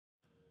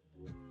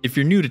If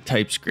you're new to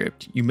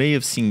TypeScript, you may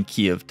have seen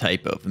keyof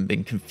typeof and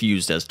been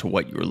confused as to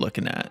what you were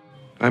looking at.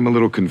 I'm a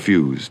little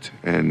confused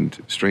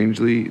and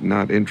strangely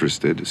not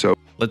interested, so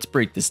Let's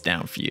break this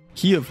down for you.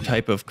 Keyof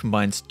typeof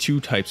combines two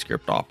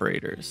TypeScript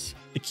operators.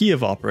 The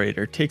keyof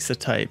operator takes a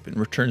type and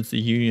returns the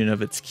union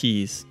of its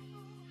keys.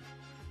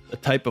 The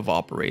typeof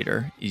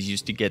operator is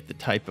used to get the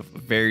type of a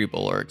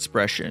variable or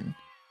expression.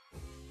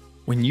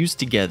 When used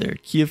together,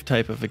 keyof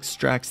typeof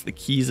extracts the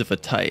keys of a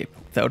type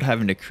without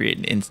having to create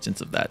an instance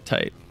of that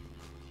type.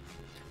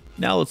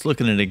 Now let's look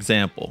at an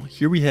example.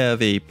 Here we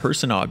have a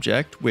person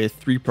object with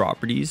three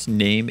properties: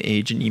 name,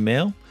 age, and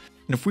email.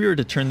 And if we were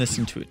to turn this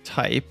into a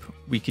type,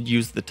 we could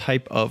use the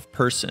type of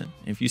person.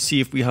 If you see,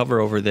 if we hover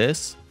over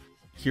this,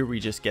 here we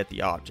just get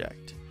the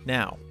object.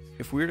 Now,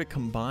 if we were to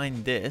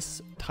combine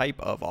this type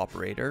of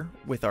operator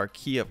with our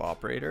keyof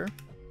operator,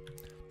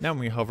 now when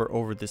we hover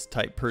over this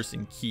type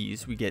person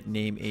keys, we get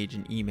name, age,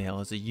 and email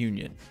as a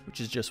union,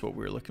 which is just what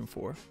we were looking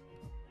for.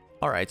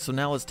 Alright, so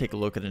now let's take a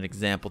look at an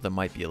example that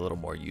might be a little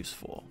more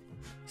useful.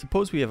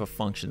 Suppose we have a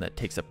function that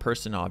takes a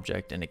person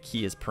object and a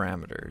key as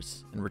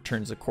parameters and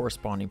returns a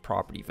corresponding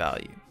property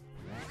value,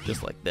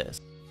 just like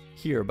this.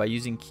 Here, by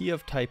using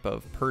keyof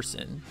typeof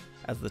person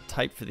as the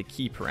type for the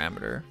key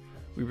parameter,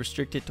 we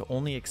restrict it to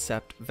only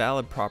accept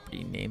valid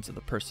property names of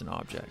the person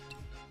object.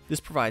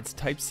 This provides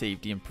type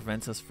safety and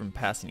prevents us from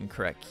passing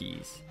incorrect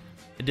keys.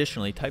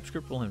 Additionally,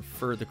 TypeScript will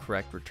infer the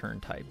correct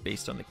return type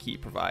based on the key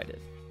provided.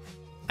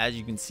 As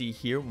you can see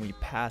here, when we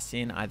pass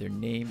in either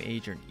name,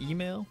 age, or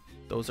email,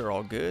 those are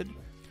all good.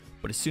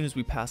 But as soon as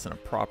we pass in a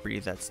property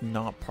that's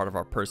not part of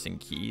our person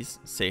keys,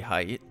 say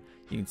height,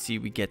 you can see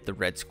we get the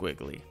red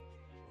squiggly.